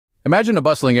Imagine a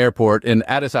bustling airport in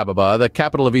Addis Ababa, the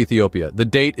capital of Ethiopia. The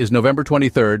date is November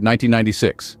 23,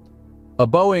 1996. A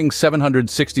Boeing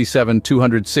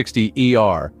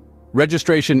 767-260ER,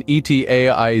 registration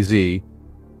ETAIZ,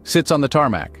 sits on the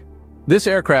tarmac. This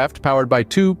aircraft, powered by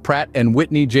two Pratt &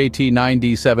 Whitney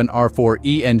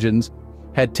JT9D7R4E engines,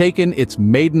 had taken its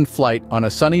maiden flight on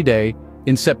a sunny day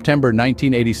in September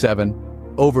 1987,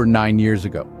 over 9 years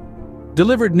ago.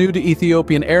 Delivered new to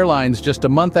Ethiopian Airlines just a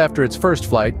month after its first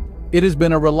flight, it has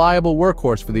been a reliable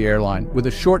workhorse for the airline, with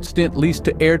a short stint leased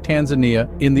to Air Tanzania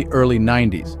in the early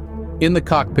 90s. In the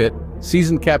cockpit,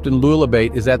 seasoned Captain Loyal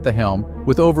Abate is at the helm,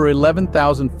 with over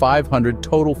 11,500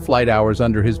 total flight hours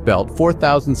under his belt,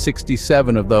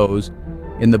 4,067 of those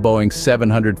in the Boeing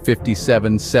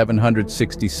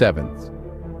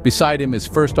 757-767s. Beside him is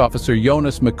First Officer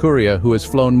Jonas Makuria, who has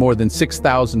flown more than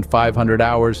 6,500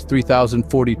 hours,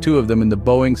 3,042 of them in the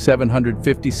Boeing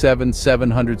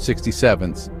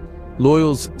 757-767s.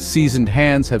 Loyal's seasoned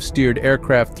hands have steered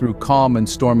aircraft through calm and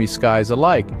stormy skies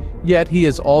alike, yet he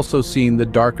has also seen the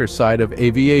darker side of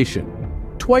aviation.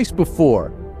 Twice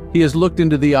before, he has looked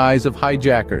into the eyes of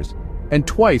hijackers, and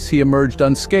twice he emerged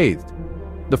unscathed.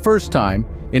 The first time,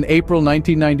 in April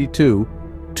 1992,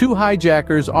 two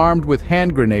hijackers armed with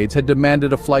hand grenades had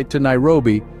demanded a flight to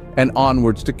Nairobi and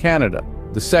onwards to Canada.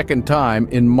 The second time,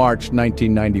 in March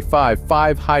 1995,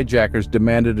 5 hijackers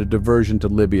demanded a diversion to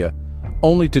Libya,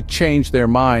 only to change their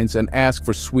minds and ask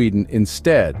for Sweden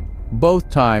instead. Both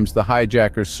times the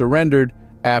hijackers surrendered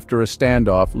after a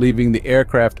standoff, leaving the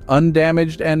aircraft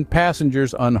undamaged and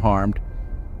passengers unharmed.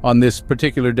 On this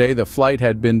particular day, the flight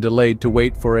had been delayed to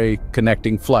wait for a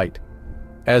connecting flight.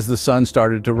 As the sun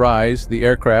started to rise, the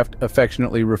aircraft,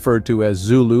 affectionately referred to as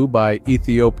Zulu by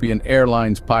Ethiopian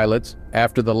Airlines pilots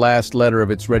after the last letter of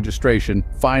its registration,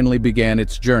 finally began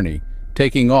its journey,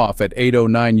 taking off at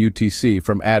 8:09 UTC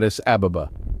from Addis Ababa.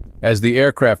 As the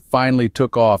aircraft finally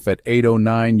took off at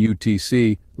 8:09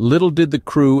 UTC, little did the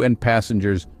crew and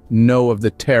passengers know of the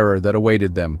terror that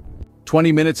awaited them.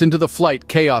 20 minutes into the flight,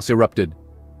 chaos erupted.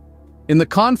 In the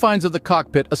confines of the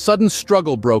cockpit, a sudden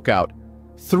struggle broke out.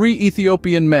 3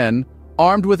 Ethiopian men,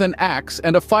 armed with an axe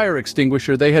and a fire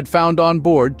extinguisher they had found on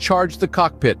board, charged the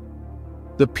cockpit.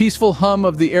 The peaceful hum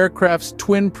of the aircraft's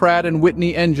twin Pratt &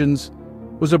 Whitney engines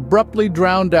was abruptly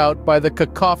drowned out by the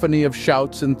cacophony of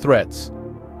shouts and threats.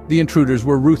 The intruders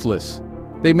were ruthless.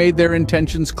 They made their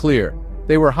intentions clear.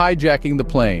 They were hijacking the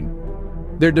plane.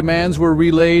 Their demands were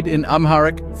relayed in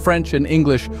Amharic, French, and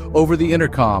English over the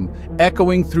intercom,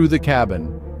 echoing through the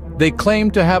cabin. They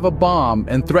claimed to have a bomb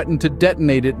and threatened to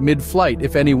detonate it mid-flight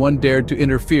if anyone dared to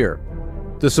interfere.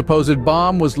 The supposed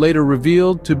bomb was later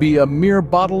revealed to be a mere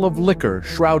bottle of liquor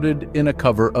shrouded in a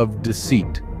cover of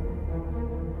deceit.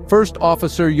 First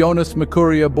Officer Jonas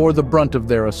Makuria bore the brunt of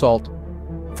their assault.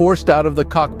 Forced out of the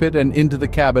cockpit and into the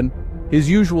cabin, his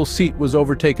usual seat was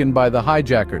overtaken by the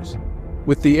hijackers.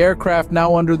 With the aircraft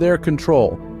now under their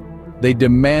control, they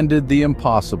demanded the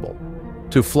impossible: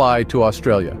 to fly to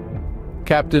Australia.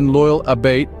 Captain Loyal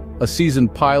Abate, a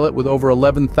seasoned pilot with over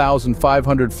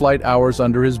 11,500 flight hours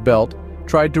under his belt,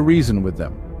 tried to reason with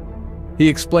them. He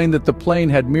explained that the plane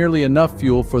had merely enough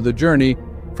fuel for the journey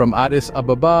from Addis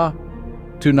Ababa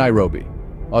to Nairobi.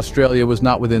 Australia was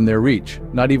not within their reach,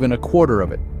 not even a quarter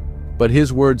of it. But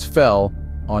his words fell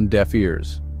on deaf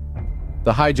ears.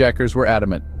 The hijackers were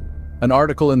adamant. An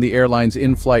article in the airline's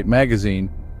in-flight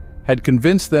magazine had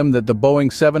convinced them that the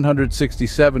Boeing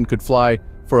 767 could fly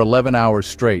for 11 hours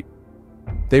straight.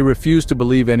 They refused to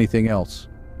believe anything else.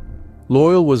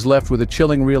 Loyal was left with a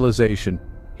chilling realization.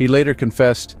 He later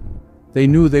confessed, "They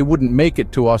knew they wouldn't make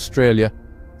it to Australia.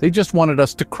 They just wanted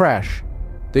us to crash.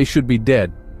 They should be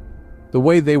dead. The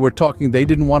way they were talking, they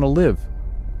didn't want to live."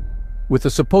 With a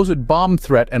supposed bomb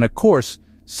threat and a course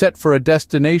set for a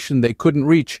destination they couldn't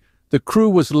reach, the crew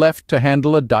was left to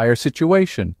handle a dire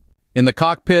situation. In the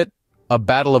cockpit, a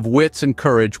battle of wits and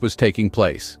courage was taking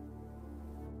place.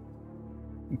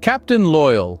 Captain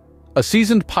Loyal, a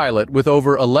seasoned pilot with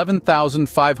over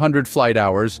 11,500 flight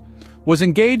hours, was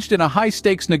engaged in a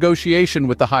high-stakes negotiation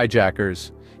with the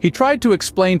hijackers. He tried to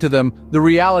explain to them the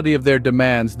reality of their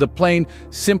demands. The plane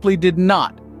simply did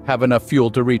not have enough fuel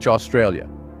to reach Australia.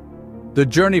 The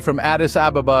journey from Addis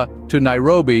Ababa to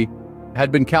Nairobi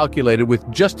had been calculated with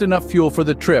just enough fuel for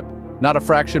the trip, not a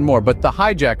fraction more, but the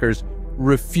hijackers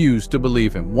refused to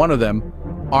believe him. One of them,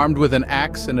 armed with an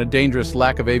axe and a dangerous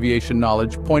lack of aviation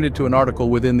knowledge, pointed to an article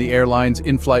within the airline's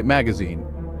in-flight magazine.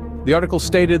 The article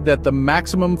stated that the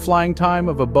maximum flying time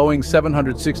of a Boeing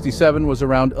 767 was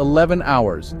around 11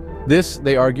 hours. This,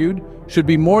 they argued, should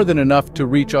be more than enough to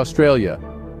reach Australia.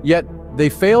 Yet, they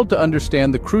failed to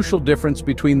understand the crucial difference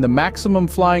between the maximum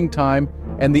flying time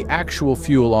and the actual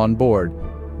fuel on board.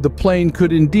 The plane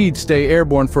could indeed stay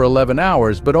airborne for 11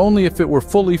 hours, but only if it were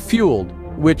fully fueled,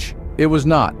 which it was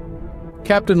not.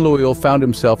 Captain Loyal found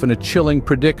himself in a chilling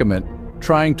predicament,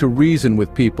 trying to reason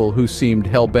with people who seemed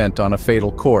hell-bent on a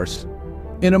fatal course.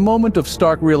 In a moment of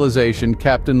stark realization,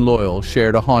 Captain Loyal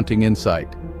shared a haunting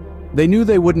insight. They knew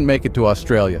they wouldn't make it to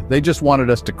Australia. They just wanted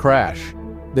us to crash.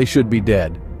 They should be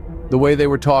dead. The way they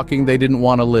were talking, they didn't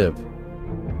want to live.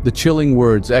 The chilling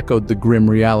words echoed the grim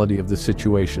reality of the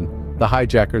situation. The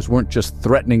hijackers weren't just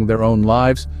threatening their own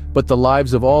lives, but the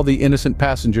lives of all the innocent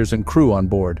passengers and crew on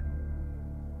board.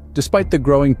 Despite the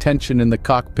growing tension in the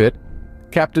cockpit,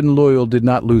 Captain Loyal did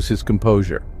not lose his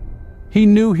composure. He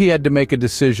knew he had to make a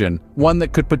decision, one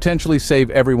that could potentially save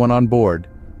everyone on board.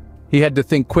 He had to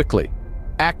think quickly,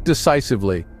 act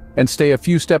decisively, and stay a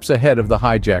few steps ahead of the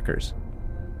hijackers.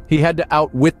 He had to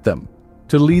outwit them,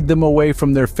 to lead them away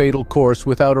from their fatal course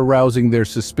without arousing their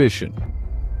suspicion.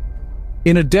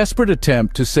 In a desperate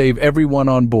attempt to save everyone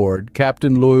on board,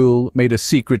 Captain Loyal made a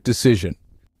secret decision.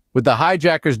 With the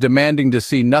hijackers demanding to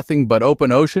see nothing but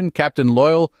open ocean, Captain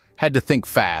Loyal had to think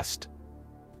fast.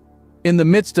 In the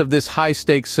midst of this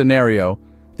high-stakes scenario,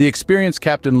 the experienced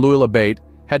Captain Loyal Abate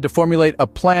had to formulate a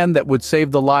plan that would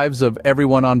save the lives of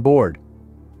everyone on board.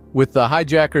 With the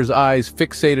hijackers' eyes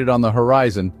fixated on the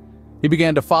horizon, he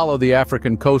began to follow the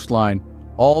African coastline,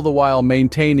 all the while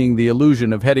maintaining the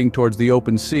illusion of heading towards the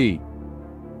open sea.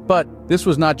 But this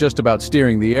was not just about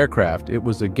steering the aircraft, it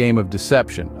was a game of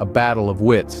deception, a battle of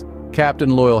wits. Captain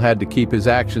Loyal had to keep his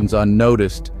actions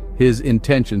unnoticed, his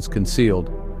intentions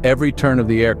concealed. Every turn of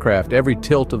the aircraft, every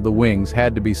tilt of the wings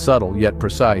had to be subtle yet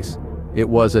precise. It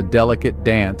was a delicate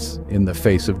dance in the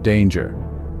face of danger.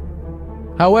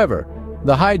 However,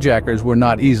 the hijackers were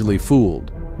not easily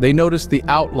fooled. They noticed the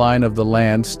outline of the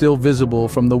land still visible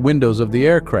from the windows of the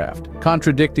aircraft,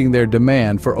 contradicting their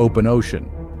demand for open ocean.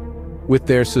 With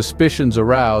their suspicions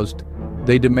aroused,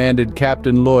 they demanded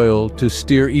Captain Loyal to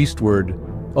steer eastward,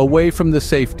 away from the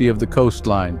safety of the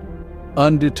coastline.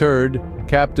 Undeterred,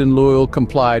 Captain Loyal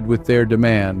complied with their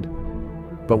demand.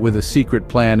 But with a secret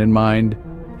plan in mind,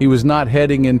 he was not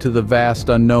heading into the vast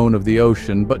unknown of the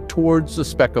ocean, but towards a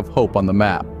speck of hope on the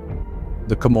map,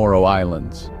 the Comoro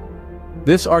Islands.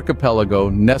 This archipelago,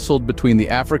 nestled between the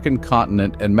African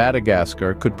continent and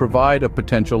Madagascar, could provide a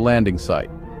potential landing site.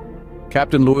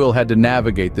 Captain Loyal had to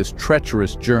navigate this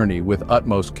treacherous journey with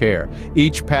utmost care.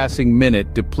 Each passing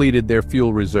minute depleted their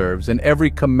fuel reserves, and every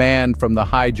command from the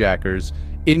hijackers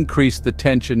increased the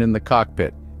tension in the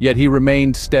cockpit. Yet he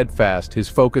remained steadfast, his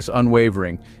focus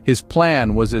unwavering. His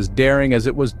plan was as daring as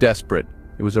it was desperate.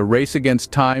 It was a race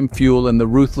against time, fuel, and the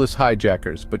ruthless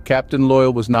hijackers, but Captain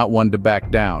Loyal was not one to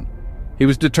back down. He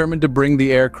was determined to bring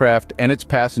the aircraft and its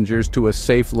passengers to a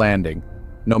safe landing,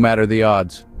 no matter the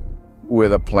odds.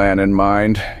 With a plan in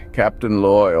mind, Captain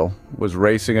Loyal was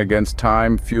racing against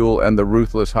time, fuel, and the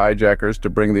ruthless hijackers to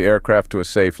bring the aircraft to a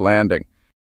safe landing.